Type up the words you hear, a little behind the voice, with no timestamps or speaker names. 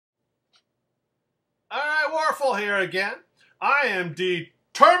WARFULL here again. I am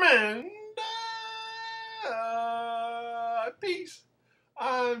determined. Peace.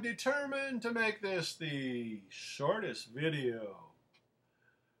 I'm determined to make this the shortest video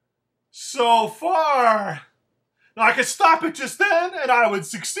so far. Now, I could stop it just then and I would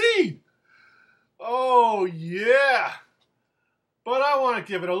succeed. Oh, yeah. But I want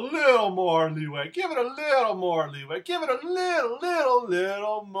to give it a little more leeway. Give it a little more leeway. Give it a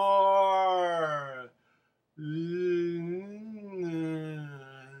little more.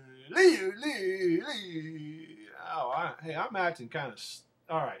 Oh, hey, I'm acting kind of...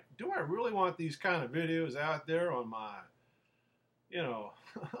 All right, do I really want these kind of videos out there on my,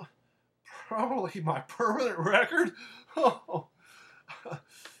 probably my permanent record? Oh, I've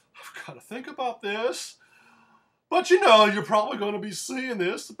got to think about this. But you're probably going to be seeing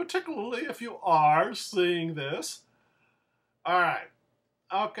this, particularly if you are seeing this. All right.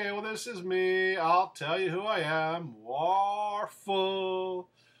 Okay, well, this is me. I'll tell you who I am. WARFULL,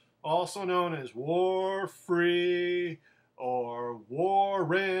 also known as War Free or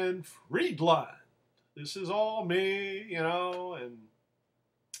Warren Friedland. This is all me, and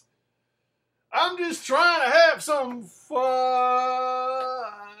I'm just trying to have some fun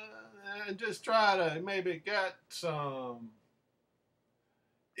and just try to maybe get some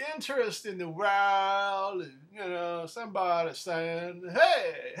interest in the world. Somebody saying,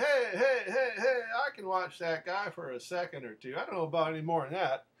 hey, I can watch that guy for a second or two. I don't know about any more than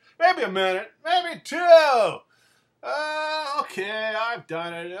that. Maybe a minute, maybe two. Okay, I've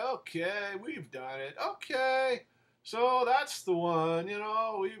done it. Okay, we've done it. Okay, so that's the one,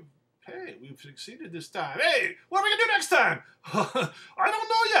 we've succeeded this time. Hey, what are we going to do next time? I don't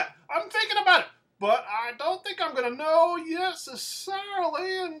know yet. I'm thinking about it. But I don't think I'm going to know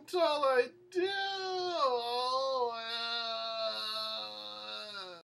necessarily until I do.